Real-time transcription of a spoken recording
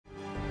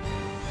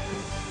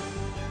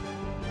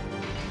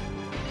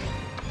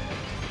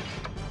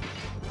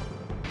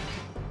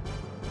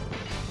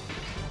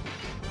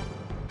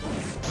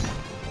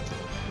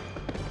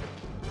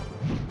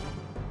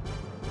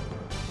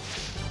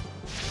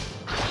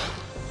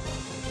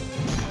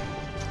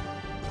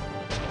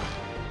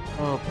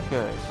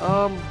Okay.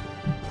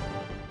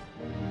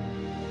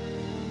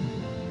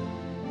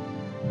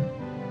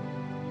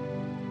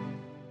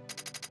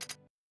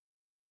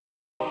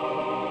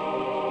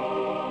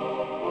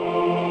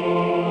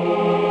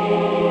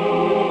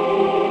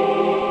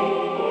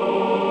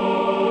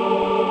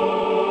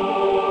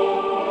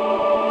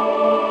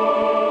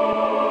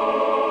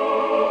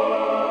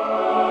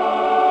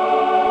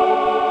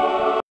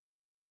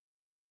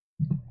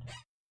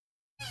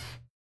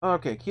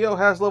 Okay, Kyo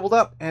has leveled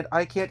up, and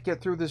I can't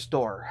get through this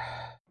door.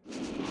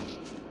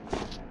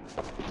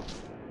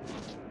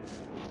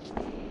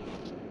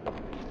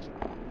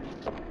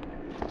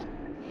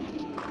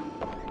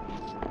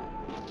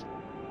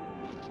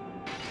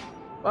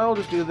 What I'll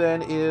just do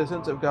then is,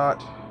 since I've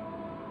got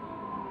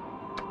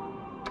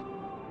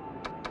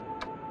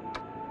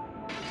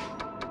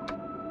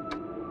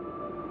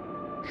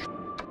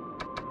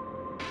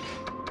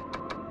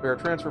spare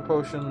transfer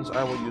potions,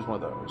 I will use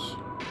one of those.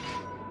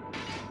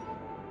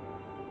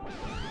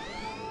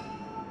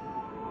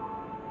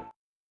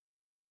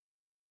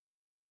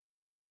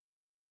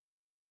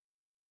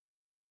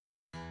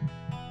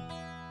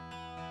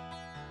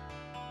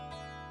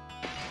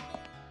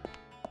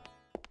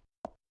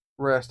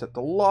 Rest at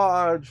the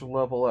lodge,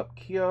 level up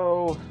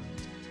Kyo.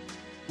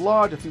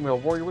 Lodge, a female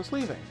warrior was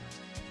leaving.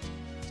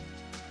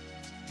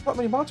 Fought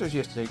many monsters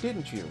yesterday,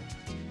 didn't you?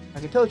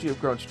 I can tell that you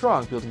have grown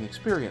strong, building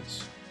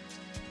experience.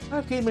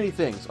 I've gained many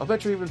things. I'll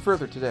venture even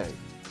further today.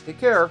 Take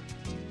care.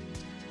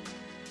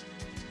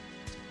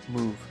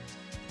 Move.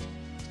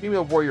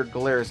 Female warrior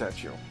glares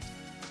at you.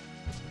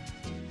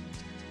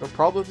 No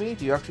problem with me?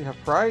 Do you actually have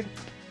pride?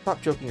 Stop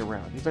joking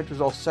around. The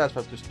adventure's all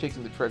satisfied with just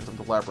taking the treasure from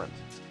the labyrinth.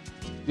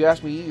 If you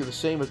ask me, you're the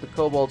same as the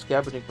kobolds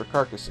scavenging for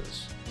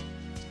carcasses.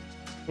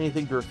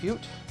 Anything to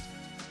refute?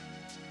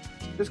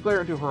 Just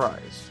glare into her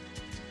eyes.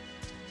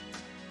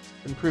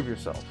 Then prove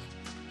yourself.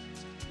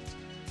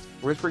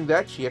 Whispering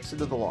that, she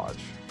exited the lodge.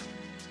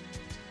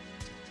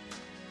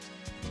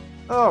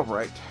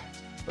 Alright.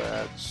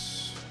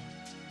 That's...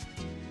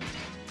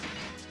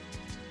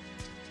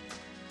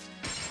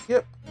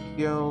 Yep.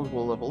 Kyo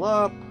will level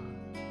up.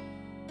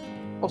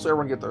 Also,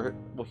 everyone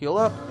will heal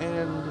up,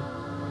 and...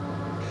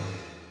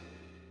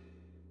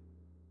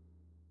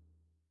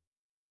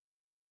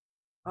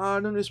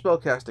 no new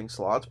spellcasting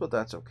slots, but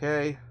that's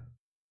okay.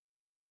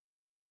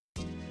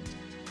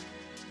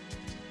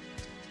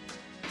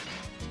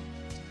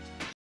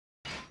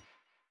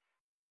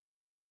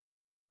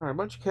 Alright, a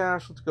bunch of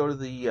cash. Let's go to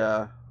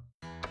the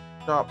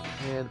shop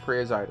and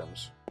praise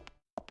items.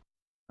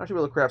 I should be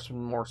able to craft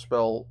some more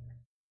spell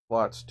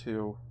slots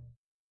too.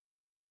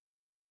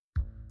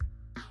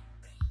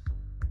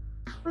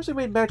 Freshly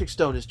made magic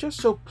stone is just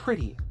so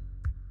pretty.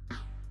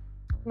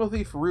 No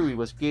thief Rui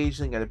was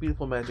gazing at a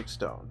beautiful magic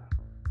stone.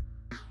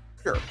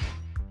 Sure.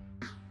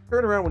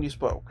 Turn around when you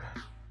spoke.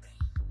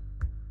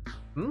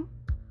 Hmm?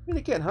 Meet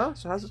again, huh?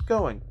 So how's it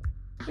going?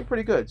 Doing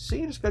pretty good.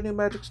 See, you just got a new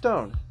magic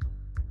stone.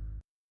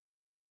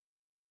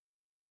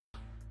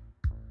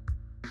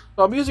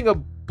 So I'm using a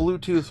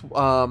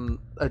Bluetooth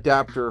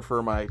adapter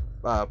for my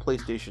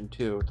PlayStation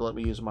 2 to let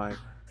me use my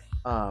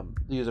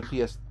use a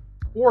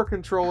PS4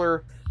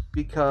 controller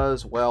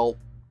because, well,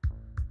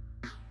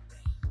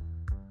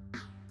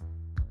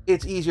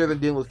 it's easier than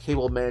dealing with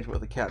cable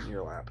management with a cat in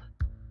your lap.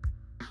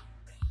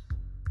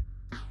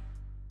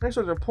 Magic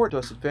stones are important to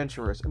us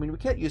adventurers. I mean, we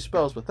can't use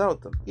spells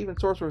without them. Even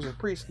sorcerers and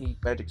priests need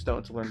magic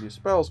stones to learn new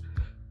spells.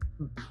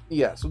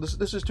 Yeah, so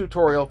this is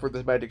tutorial for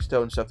the magic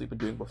stone stuff we've been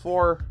doing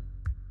before.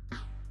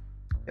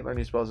 Can't learn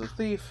new spells as a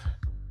thief.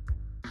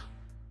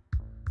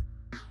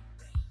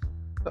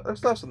 Let's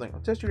stop something.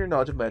 I'll test you your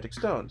knowledge of magic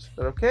stones. Is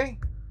that okay?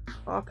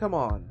 Oh, come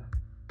on.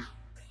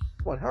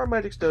 Come on, how are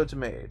magic stones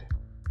made?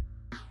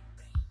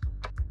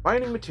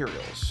 Finding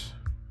materials.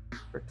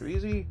 Quick to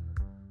easy.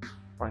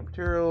 Find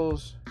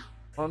materials.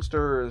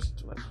 Monsters.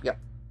 Yeah.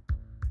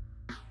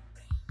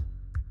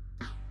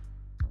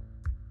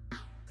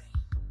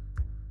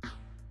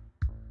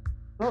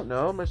 Oh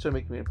no, magic stone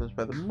making me influenced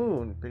by the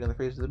moon. Being on the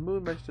face of the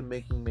moon, magic stone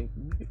being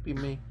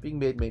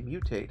made may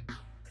mutate.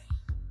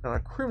 On a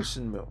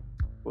crimson moon.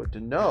 Good to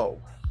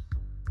know.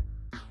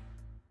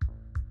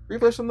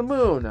 Reflex on the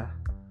moon.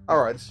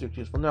 Alright, this is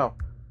useful. No.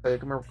 I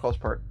can remember Call's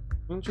part.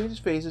 Moon changes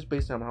phases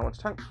based on how much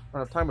time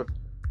have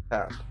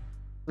passed.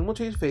 Moon will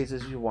change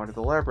phases as you wander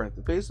the labyrinth.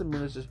 The phase of the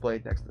moon is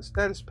displayed next to the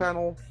status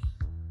panel.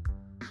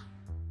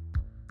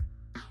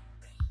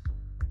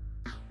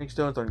 Magic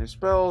stones learn new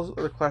spells.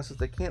 Other classes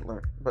they can't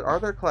learn. But are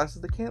there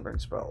classes that can't learn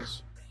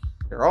spells?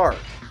 There are.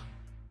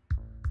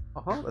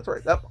 That's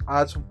right.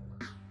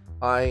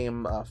 I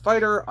am a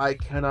fighter. I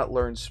cannot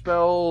learn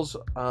spells,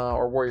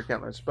 or warrior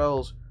can't learn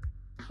spells.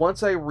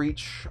 Once I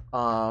reach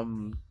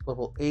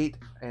level 8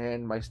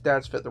 and my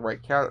stats fit the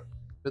right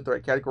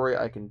category,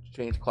 I can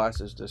change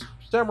classes to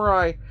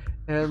samurai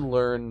and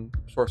learn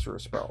sorcerer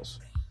spells.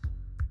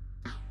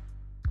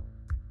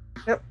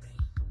 Yep.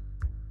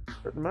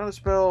 Certain amount of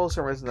spells.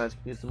 Samurais and knights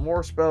can use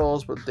more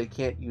spells, but they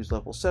can't use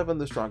level 7,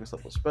 the strongest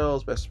level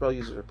spells. Best spell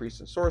users are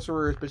priests and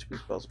sorcerers. Basically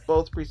spells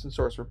both priest and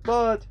sorcerer,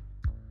 but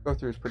go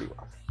through is pretty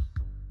rough.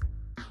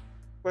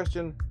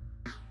 Question.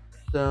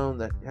 Stone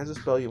that has a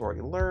spell you've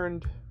already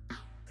learned.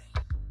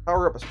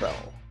 Power up a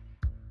spell.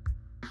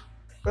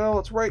 Well,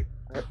 it's right.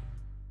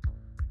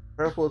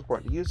 Careful, it's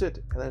important to use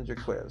it, and then your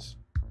quiz.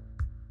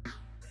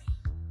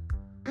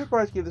 You're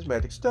required to give this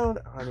magic stone.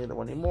 I need that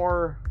one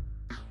anymore.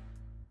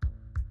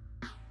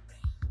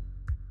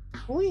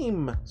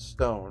 Gleam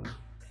stone.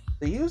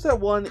 They used that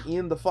one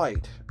in the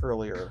fight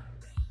earlier.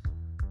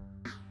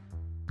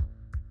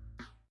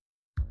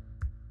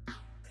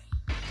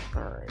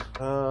 Alright.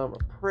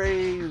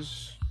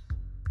 Appraise.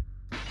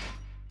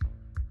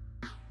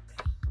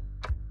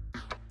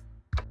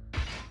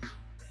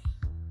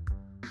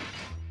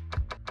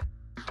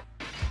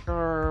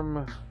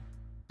 Charm.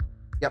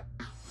 Yep.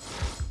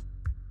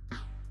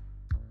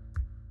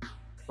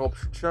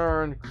 Sculpture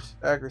charm, increase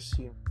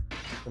accuracy,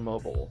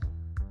 immobile.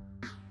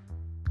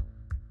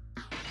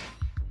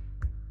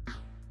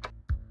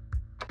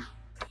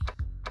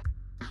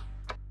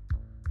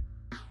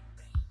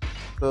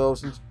 So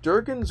since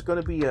Durgan's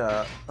going to be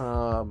a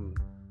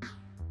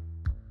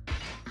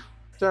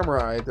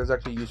samurai, there's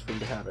actually use for him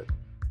to have it.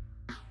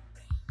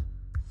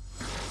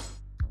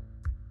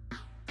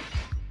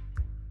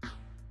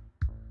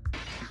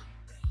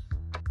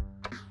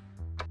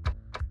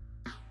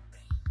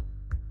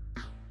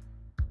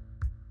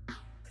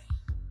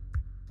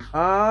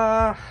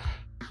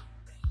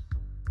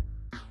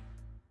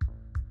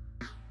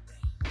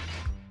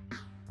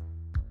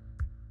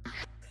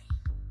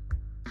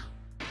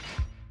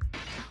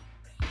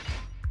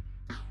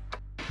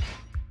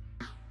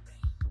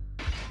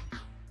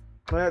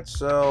 Let's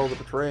sell the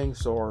betraying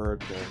sword,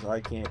 because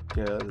I can't,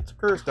 because it's a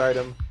cursed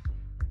item.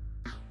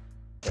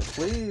 Yes,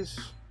 please.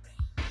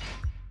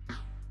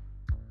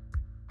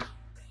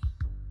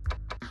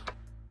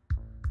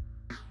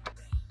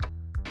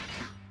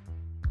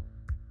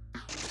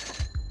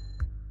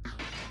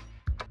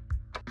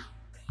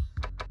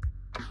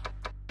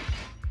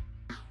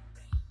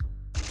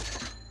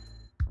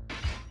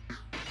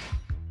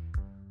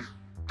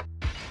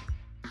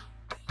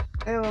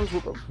 And let's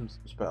whip up some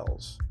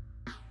spells.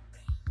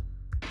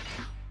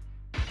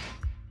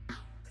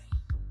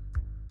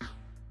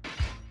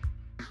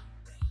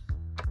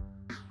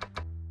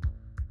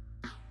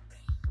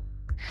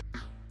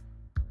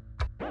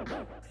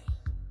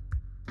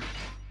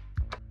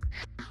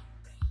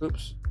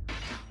 Oops.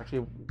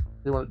 Actually,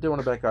 didn't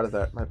want to back out of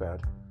that. My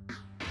bad.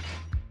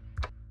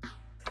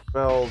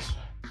 Spells.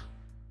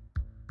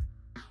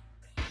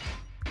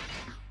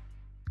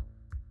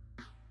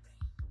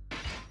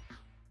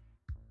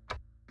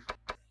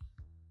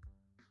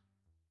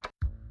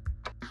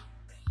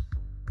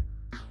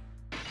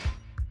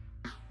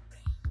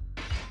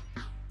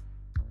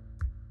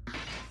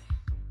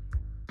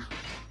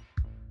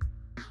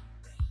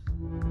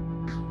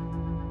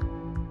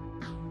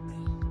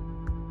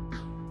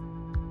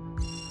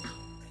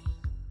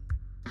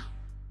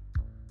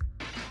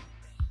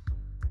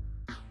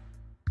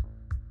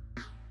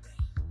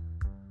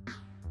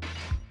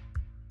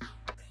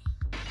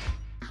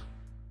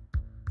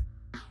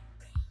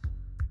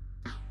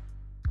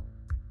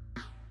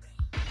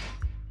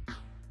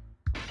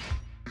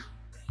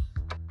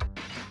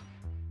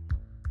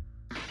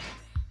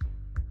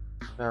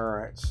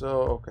 Alright,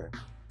 so, okay.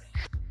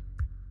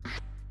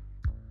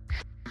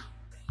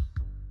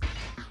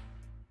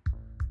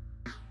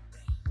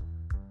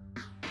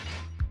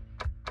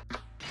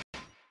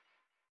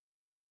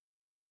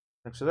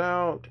 Mix it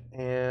out,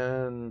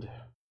 and...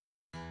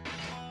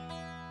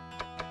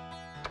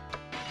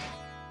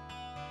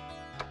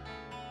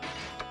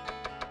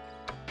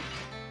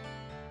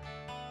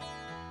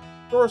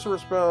 Sorcerer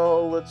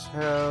spell, let's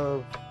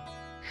have...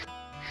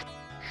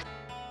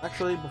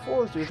 Actually,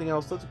 before let's do anything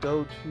else, let's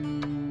go to...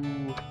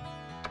 the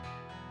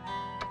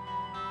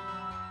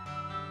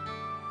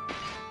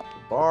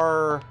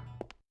bar.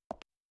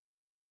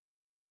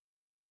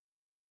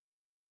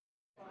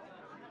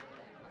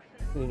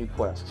 Any new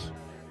quests.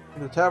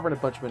 In the tavern, a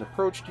bunch of men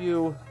approached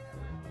you.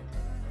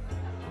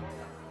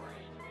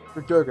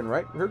 You're Durgan,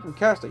 right? We heard from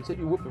Casta. He said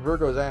you whooped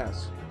Virgo's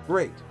ass.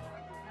 Great.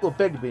 We'll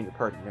beg to be in your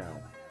party now.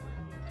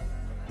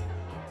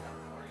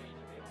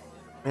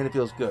 Man, it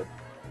feels good.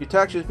 She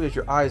attacks you just because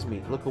your eyes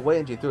meet. Look away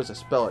and she throws a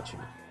spell at you.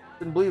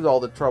 Couldn't believe all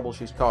the trouble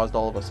she's caused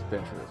all of us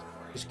adventurers.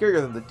 She's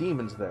scarier than the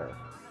demons there.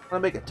 I want to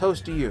make a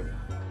toast to you.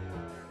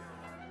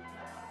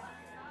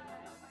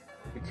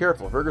 Be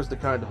careful, Virgo's the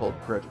kind to hold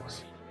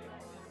grudges.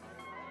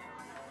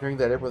 Hearing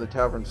that, everyone in the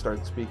tavern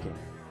started speaking.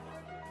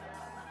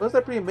 Wasn't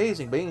that pretty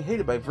amazing? Being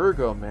hated by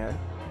Virgo, man.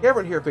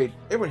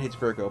 Everyone hates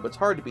Virgo, but it's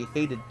hard to be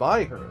hated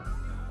by her.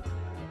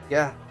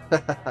 Yeah,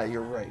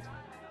 you're right.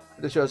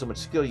 This shows how much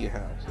skill you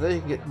have, so then you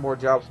can get more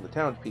jobs from the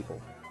townspeople.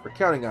 We're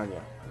counting on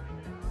you.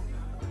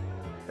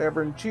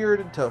 Tavern cheered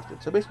and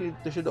toasted, so basically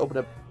they should open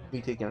up me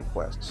taking on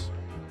quests.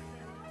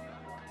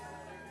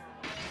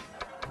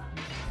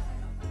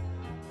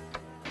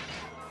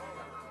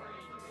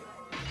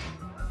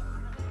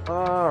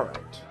 Alright.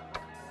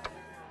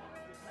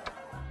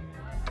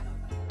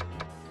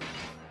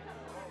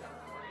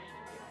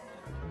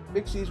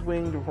 Pixie's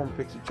wing to perform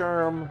Pixie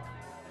Charm.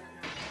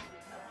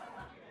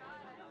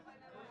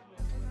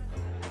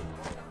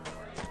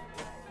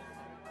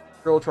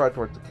 Girl tried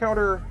towards the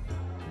counter.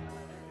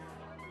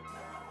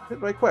 Hit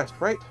my quest,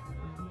 right?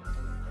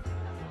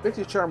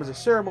 Pixie's charm is a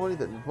ceremony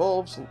that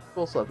involves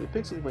full selfie.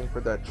 Pixie's waiting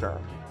for that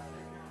charm.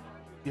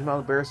 She's not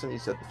embarrassed and he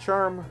said the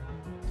charm.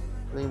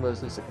 Her name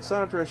was Lisa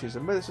Cassandra. She's a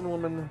medicine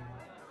woman.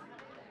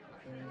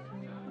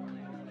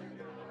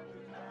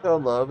 Fell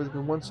in love has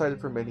been one-sided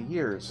for many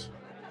years.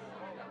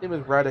 His name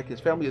is Radek. His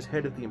family is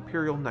head of the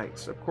Imperial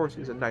Knights. Of course,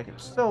 he's a knight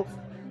himself.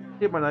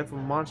 He hid my knife from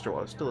a monster while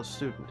I was still a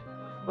student.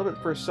 Love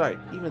at first sight.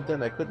 Even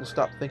then, I couldn't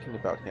stop thinking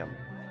about him.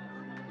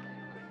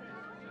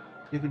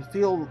 You can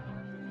feel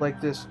like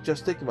this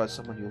just thinking about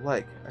someone you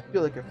like. I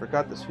feel like I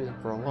forgot this feeling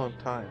for a long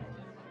time.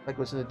 Like I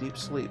was in a deep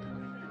sleep.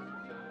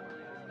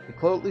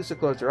 Lisa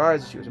closed her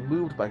eyes as she was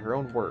moved by her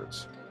own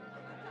words.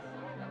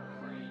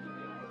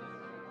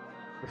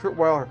 For a short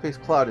while, her face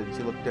clouded and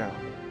she looked down.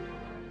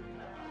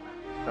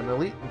 An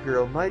elite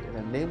Imperial Knight and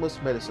a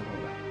nameless medicine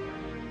woman.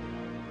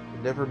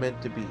 It never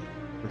meant to be,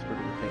 whispered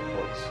in a faint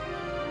voice.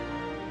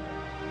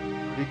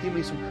 Will you give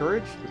me some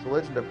courage? There's a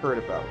legend I've heard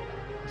about.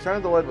 You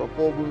shine the light of a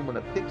full moon when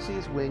a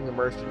pixie's wing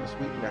immersed in the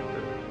sweet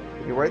nectar.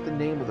 When you write the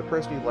name of the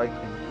person you like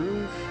in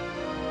rouge,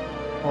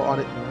 or on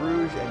it in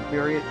rouge, and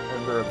bury it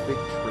under a big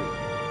tree.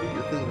 Feel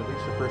your feeling to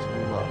reach the person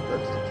you love.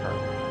 That's the charm.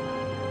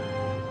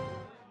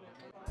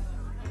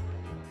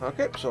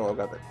 Okay, so I've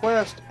got the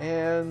quest,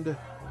 and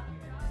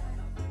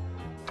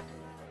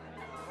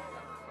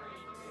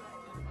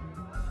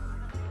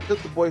set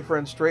the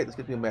boyfriend straight. Let's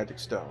get me a magic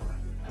stone.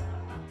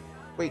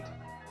 Wait.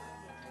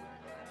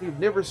 You've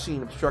never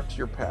seen obstructs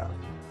your path.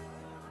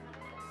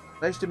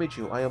 Nice to meet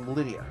you. I am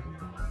Lydia.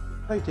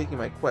 How are you taking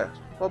my quest?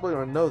 You probably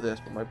don't know this,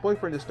 but my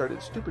boyfriend has started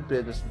stupid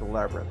business in the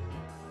labyrinth.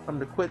 I'm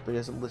to quit, but he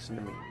doesn't listen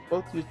to me.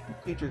 Both used to be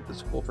teachers at the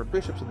school for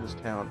bishops in this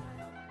town.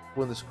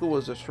 When the school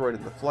was destroyed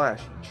in the flash,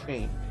 he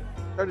changed.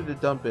 Started a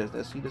dumb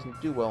business. He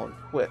doesn't do well and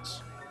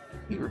quits.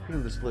 Keep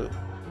repeating this loop.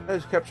 Now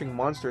he's capturing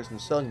monsters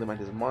and selling them at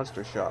his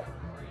monster shop.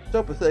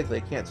 So pathetic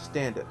they can't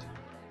stand it.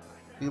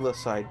 Leela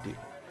sighed deep.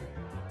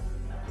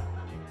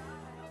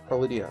 Or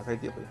Lydia,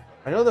 ideally.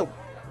 I know that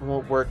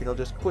won't work and he'll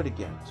just quit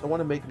again, so I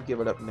want to make him give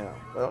it up now.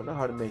 But I don't know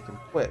how to make him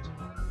quit.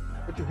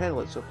 But you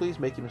handle it, so please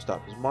make him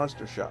stop his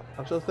monster shop.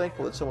 I'm so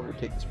thankful that someone would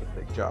take this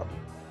big job.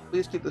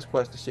 Please keep this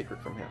quest a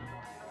secret from him.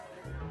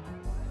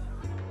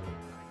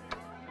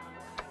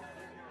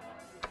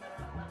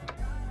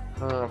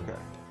 Okay.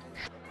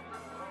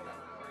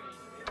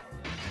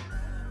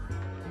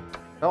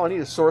 Oh, I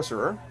need a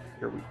sorcerer.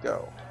 Here we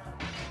go.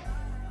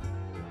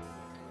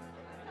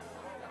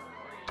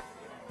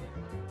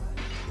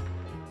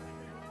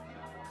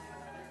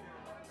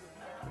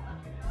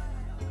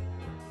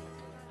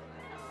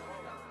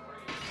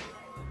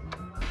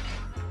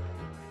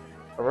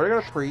 I've already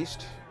got a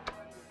priest.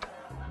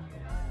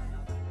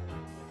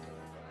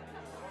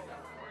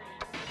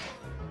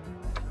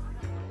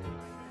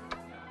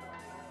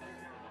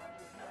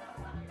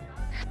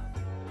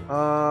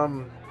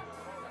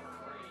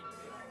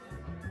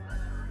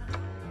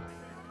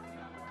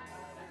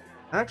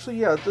 Actually,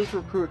 yeah, let's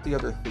recruit the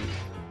other thief.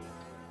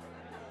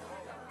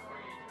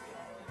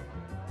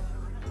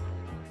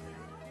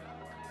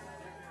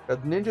 The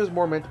ninja's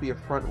more meant to be a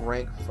front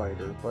rank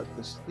fighter, but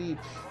this thief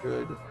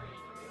should...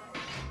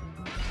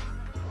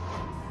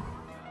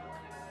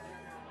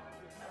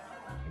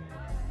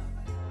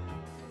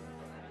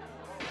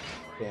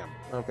 Damn.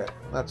 Okay,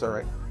 that's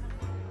alright.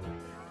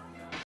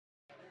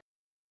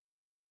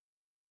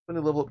 I'm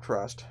gonna level up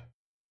trust.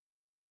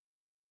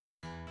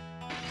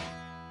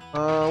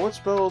 What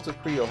spells does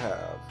Creo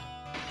have?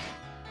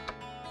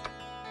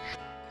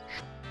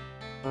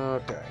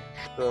 Okay,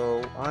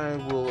 so I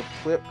will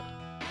equip...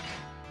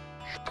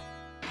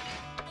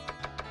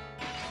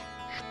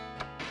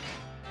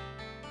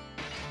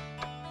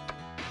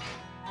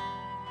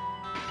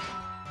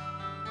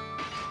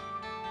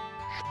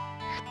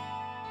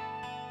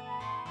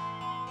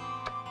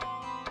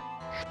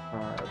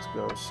 Alright, let's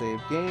go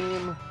save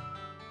game.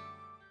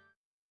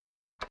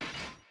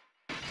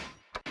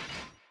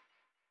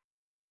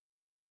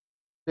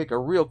 Take a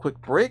real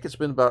quick break. It's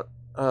been about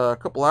a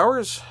couple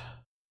hours.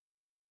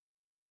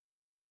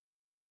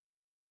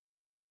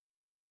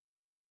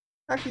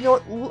 Actually, you know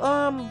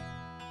what?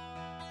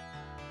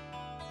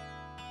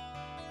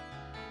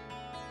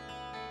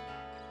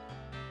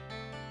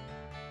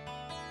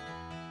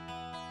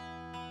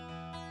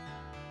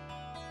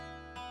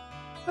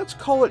 Let's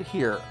call it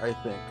here, I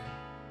think.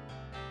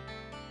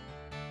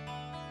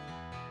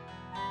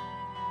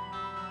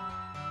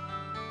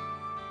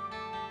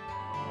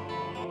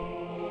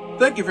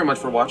 Thank you very much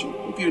for watching.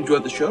 If you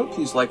enjoyed the show,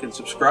 please like and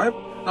subscribe.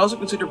 And also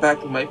consider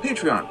backing my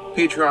Patreon.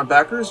 Patreon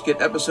backers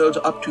get episodes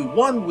up to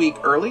 1 week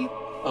early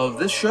of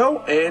this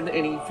show and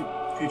any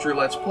future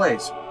Let's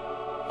Plays.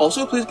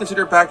 Also, please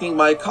consider backing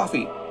my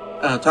Ko-fi.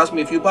 Toss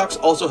me a few bucks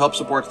also helps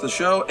support the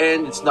show,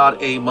 and it's not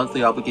a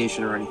monthly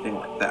obligation or anything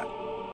like that.